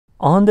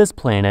On this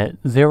planet,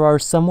 there are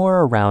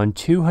somewhere around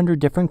 200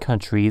 different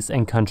countries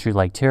and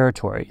country-like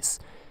territories.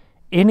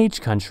 In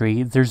each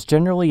country, there's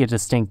generally a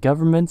distinct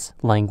government,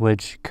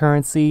 language,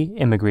 currency,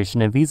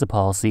 immigration and visa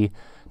policy,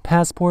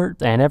 passport,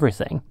 and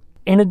everything.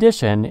 In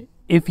addition,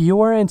 if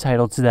you are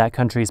entitled to that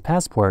country's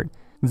passport,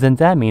 then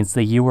that means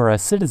that you are a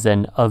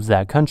citizen of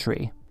that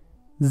country.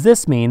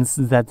 This means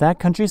that that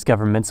country's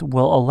government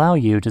will allow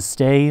you to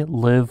stay,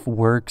 live,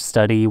 work,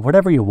 study,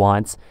 whatever you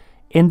want,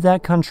 in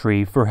that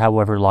country for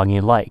however long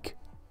you like.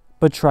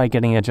 But try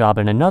getting a job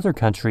in another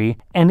country,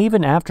 and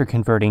even after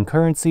converting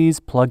currencies,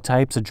 plug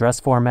types,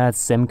 address formats,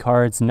 SIM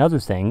cards, and other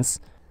things,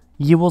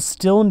 you will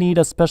still need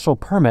a special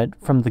permit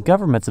from the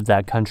governments of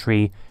that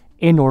country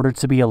in order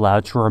to be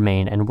allowed to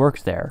remain and work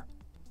there.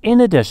 In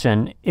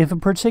addition, if a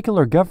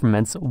particular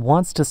government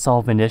wants to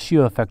solve an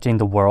issue affecting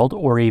the world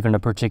or even a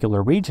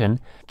particular region,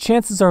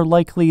 chances are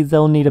likely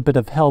they'll need a bit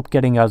of help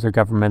getting other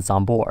governments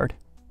on board.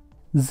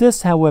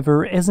 This,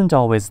 however, isn't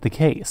always the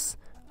case,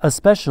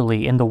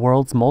 especially in the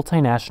world's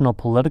multinational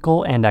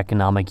political and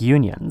economic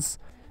unions,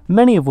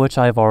 many of which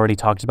I've already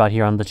talked about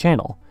here on the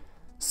channel.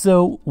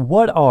 So,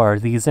 what are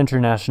these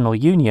international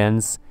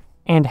unions,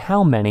 and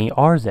how many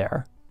are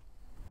there?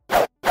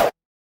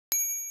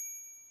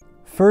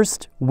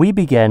 First, we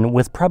begin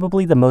with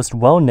probably the most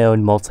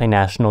well-known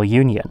multinational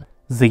union,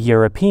 the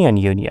European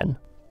Union.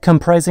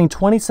 Comprising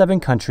 27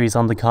 countries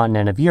on the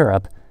continent of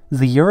Europe,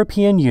 the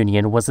European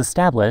Union was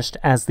established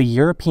as the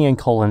European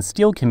Coal and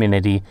Steel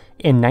Community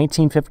in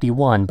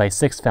 1951 by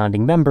 6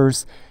 founding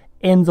members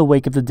in the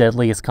wake of the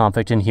deadliest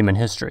conflict in human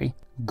history,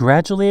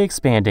 gradually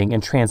expanding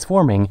and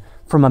transforming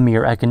from a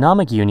mere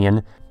economic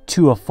union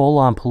to a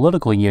full-on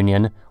political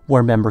union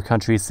where member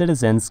countries'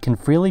 citizens can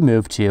freely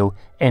move to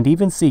and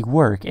even seek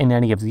work in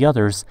any of the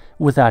others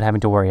without having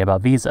to worry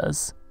about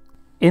visas.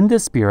 In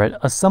this spirit,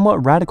 a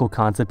somewhat radical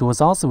concept was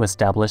also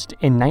established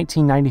in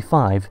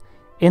 1995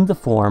 in the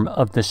form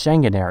of the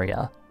Schengen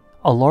area,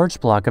 a large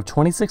bloc of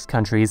 26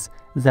 countries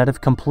that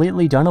have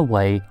completely done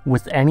away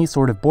with any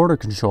sort of border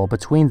control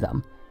between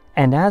them,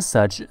 and as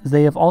such,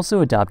 they have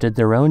also adopted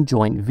their own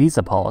joint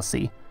visa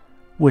policy,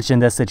 which in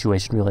this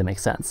situation really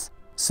makes sense.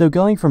 So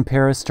going from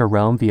Paris to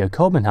Rome via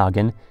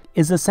Copenhagen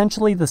is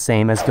essentially the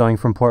same as going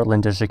from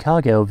Portland to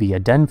Chicago via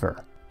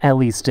Denver, at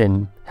least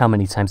in how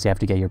many times you have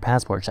to get your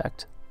passport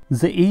checked.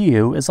 The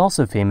EU is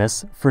also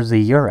famous for the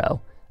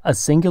euro, a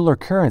singular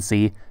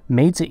currency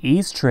made to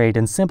ease trade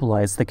and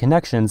symbolize the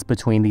connections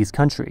between these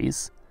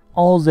countries,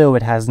 although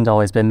it hasn't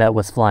always been met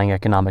with flying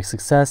economic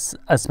success,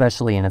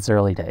 especially in its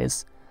early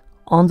days.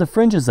 On the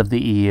fringes of the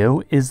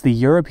EU is the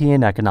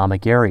European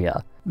Economic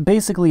Area,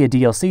 basically a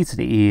DLC to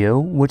the EU,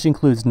 which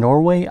includes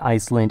Norway,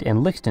 Iceland,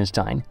 and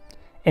Liechtenstein.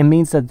 It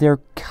means that they're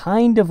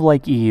kind of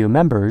like EU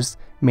members,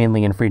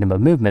 mainly in freedom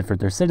of movement for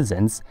their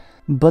citizens,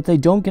 but they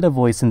don't get a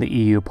voice in the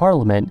EU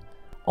Parliament,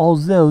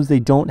 although they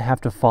don't have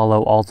to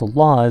follow all the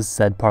laws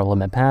said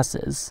Parliament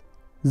passes.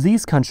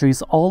 These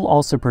countries all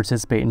also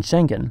participate in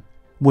Schengen,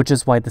 which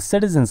is why the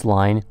citizens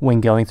line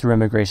when going through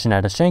immigration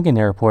at a Schengen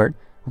airport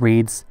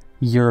reads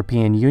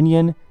European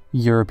Union,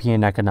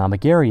 European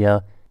Economic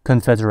Area,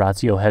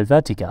 Confederatio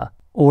Helvetica,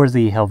 or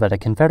the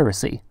Helvetic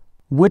Confederacy,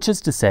 which is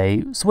to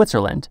say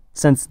Switzerland,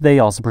 since they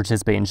also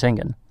participate in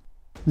Schengen.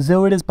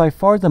 Though it is by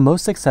far the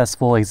most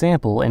successful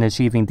example in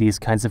achieving these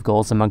kinds of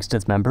goals amongst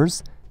its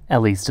members,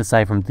 at least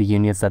aside from the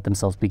unions that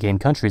themselves became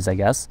countries, I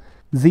guess,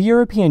 the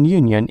European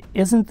Union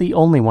isn't the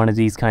only one of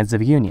these kinds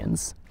of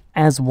unions,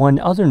 as one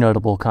other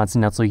notable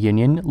continental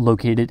union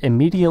located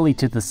immediately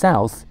to the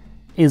south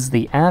is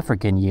the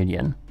African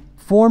Union.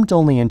 Formed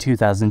only in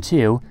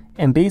 2002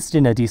 and based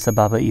in Addis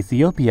Ababa,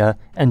 Ethiopia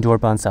and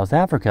Durban, South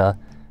Africa,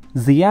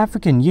 the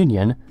African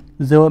Union,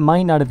 though it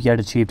might not have yet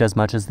achieved as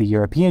much as the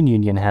European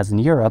Union has in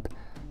Europe,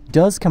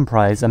 does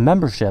comprise a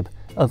membership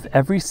of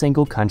every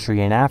single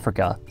country in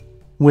Africa,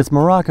 with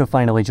Morocco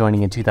finally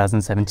joining in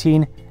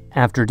 2017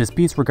 after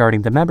disputes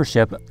regarding the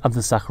membership of the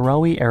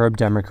Sahrawi Arab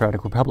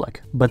Democratic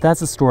Republic. But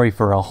that's a story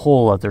for a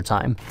whole other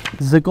time.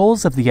 The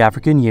goals of the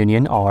African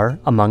Union are,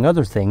 among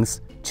other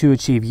things, to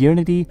achieve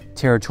unity,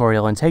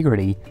 territorial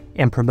integrity,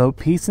 and promote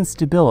peace and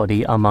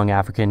stability among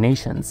African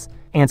nations,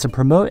 and to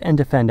promote and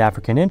defend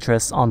African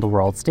interests on the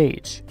world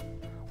stage.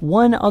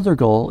 One other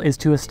goal is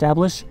to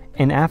establish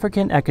an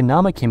African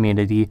economic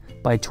community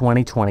by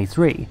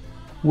 2023,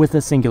 with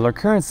a singular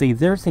currency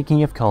they're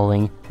thinking of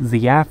calling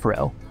the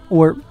Afro,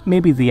 or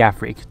maybe the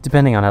Afrique,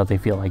 depending on how they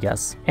feel, I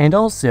guess, and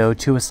also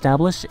to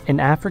establish an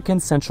African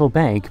central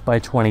bank by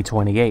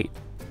 2028.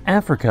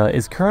 Africa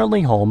is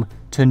currently home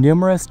to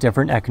numerous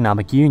different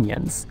economic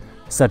unions,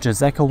 such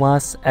as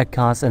ECOWAS,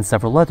 ECOS, and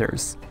several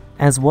others,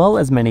 as well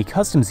as many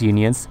customs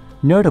unions,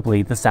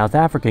 notably the South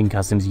African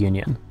Customs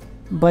Union.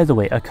 By the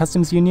way, a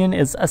customs union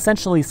is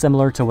essentially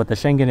similar to what the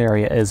Schengen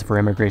area is for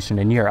immigration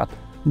in Europe,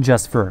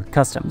 just for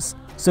customs,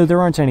 so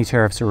there aren't any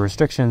tariffs or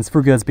restrictions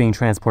for goods being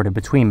transported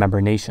between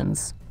member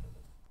nations.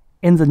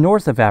 In the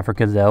north of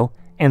Africa, though,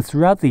 and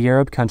throughout the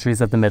Arab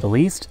countries of the Middle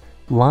East,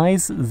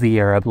 lies the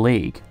Arab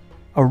League,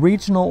 a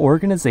regional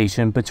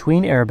organization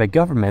between Arabic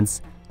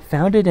governments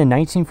founded in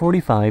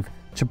 1945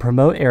 to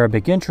promote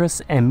Arabic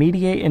interests and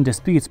mediate in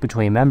disputes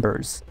between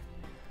members.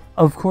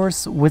 Of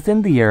course,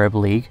 within the Arab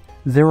League,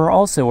 there are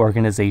also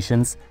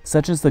organizations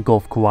such as the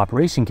Gulf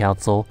Cooperation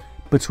Council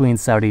between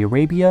Saudi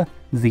Arabia,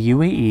 the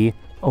UAE,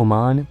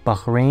 Oman,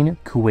 Bahrain,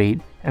 Kuwait,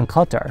 and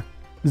Qatar.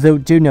 Though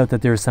do note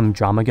that there's some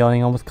drama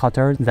going on with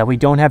Qatar that we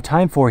don't have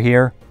time for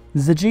here.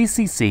 The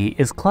GCC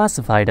is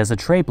classified as a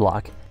trade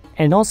bloc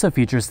and also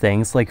features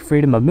things like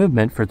freedom of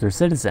movement for their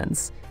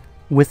citizens,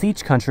 with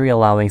each country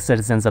allowing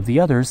citizens of the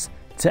others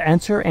to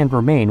enter and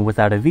remain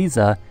without a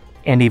visa,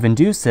 and even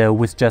do so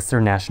with just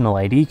their national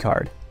ID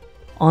card.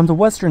 On the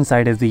western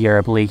side of the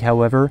Arab League,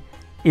 however,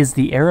 is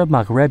the Arab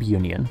Maghreb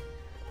Union,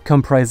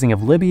 comprising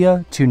of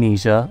Libya,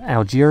 Tunisia,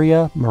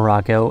 Algeria,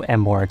 Morocco,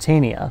 and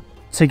Mauritania,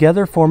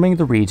 together forming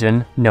the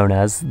region known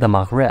as the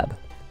Maghreb,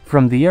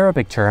 from the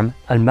Arabic term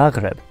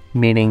al-Maghrib,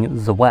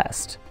 meaning the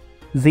West.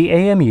 The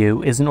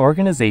AMU is an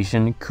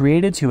organization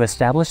created to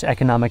establish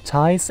economic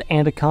ties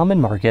and a common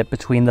market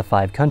between the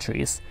 5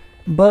 countries,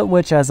 but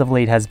which as of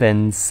late has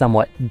been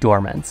somewhat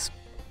dormant.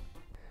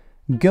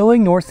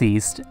 Going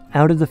northeast,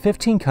 out of the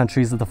 15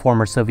 countries of the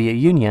former Soviet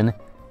Union,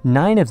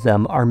 9 of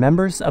them are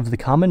members of the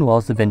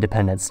Commonwealth of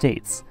Independent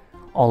States,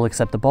 all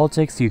except the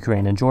Baltics,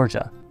 Ukraine, and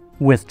Georgia,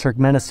 with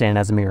Turkmenistan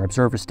as a mere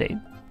observer state.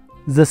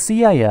 The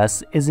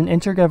CIS is an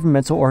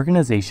intergovernmental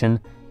organization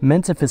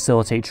meant to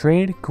facilitate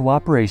trade,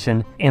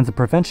 cooperation, and the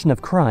prevention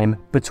of crime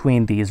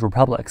between these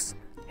republics,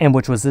 and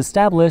which was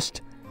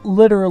established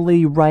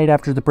literally right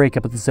after the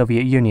breakup of the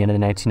Soviet Union in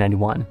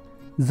 1991.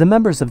 The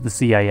members of the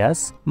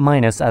CIS,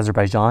 minus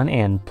Azerbaijan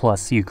and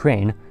plus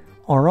Ukraine,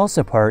 are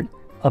also part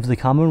of the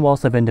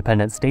Commonwealth of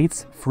Independent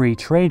States Free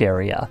Trade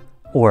Area,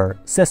 or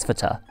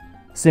CISFTA,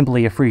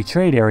 simply a free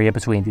trade area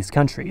between these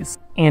countries,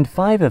 and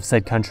 5 of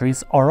said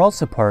countries are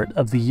also part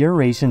of the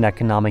Eurasian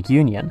Economic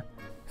Union,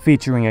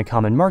 featuring a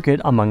common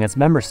market among its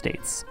member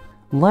states.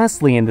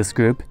 Lastly in this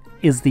group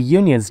is the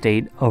Union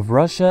State of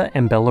Russia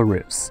and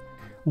Belarus,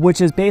 which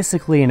is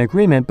basically an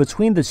agreement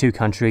between the 2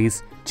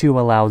 countries to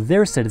allow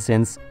their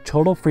citizens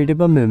total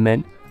freedom of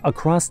movement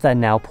across that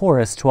now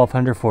porous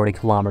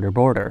 1,240-kilometer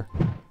border.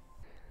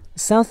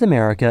 South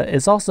America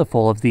is also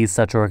full of these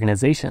such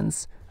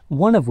organizations,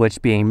 one of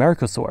which being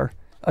Mercosur,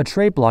 a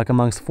trade bloc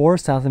amongst 4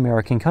 South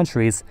American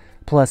countries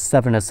plus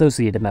 7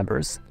 associated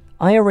members.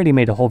 I already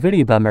made a whole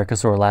video about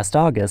Mercosur last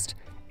August,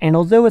 and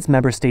although its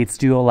member states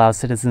do allow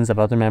citizens of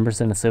other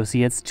members and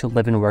associates to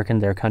live and work in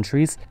their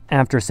countries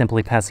after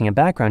simply passing a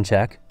background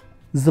check,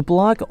 the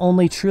bloc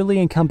only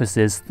truly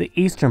encompasses the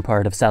eastern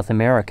part of South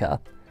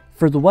America.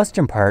 For the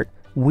western part,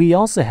 we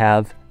also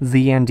have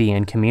the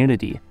Andean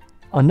Community,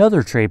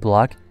 another trade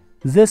bloc,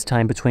 this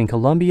time between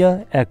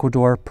Colombia,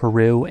 Ecuador,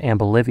 Peru, and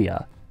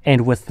Bolivia,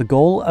 and with the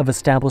goal of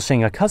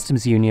establishing a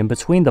customs union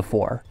between the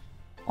 4.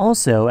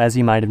 Also, as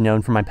you might have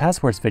known from my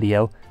passports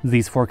video,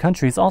 these 4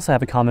 countries also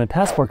have a common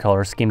passport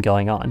color scheme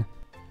going on.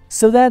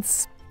 So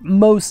that's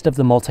most of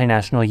the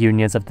multinational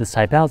unions of this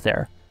type out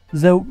there,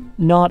 though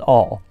not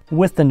all,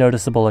 with the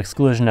noticeable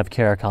exclusion of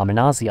CARICOM and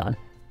ASEAN,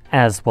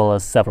 as well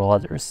as several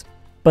others.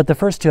 But the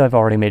first 2 I've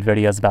already made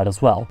videos about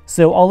as well,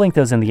 so I'll link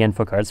those in the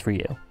info cards for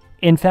you.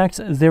 In fact,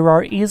 there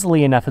are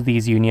easily enough of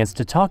these unions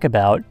to talk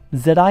about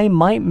that I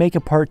might make a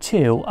part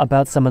 2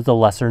 about some of the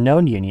lesser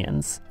known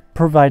unions,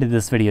 provided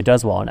this video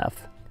does well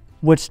enough.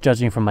 Which,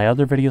 judging from my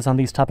other videos on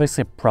these topics,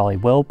 it probably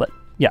will, but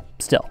yeah,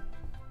 still.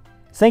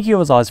 Thank you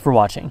as always for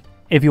watching.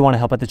 If you want to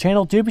help out the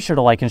channel, do be sure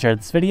to like and share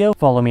this video,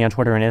 follow me on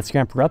Twitter and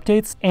Instagram for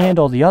updates, and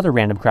all the other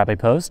random crap I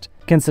post,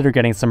 consider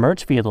getting some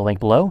merch via the link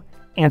below,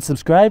 and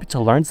subscribe to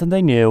learn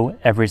something new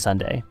every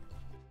Sunday.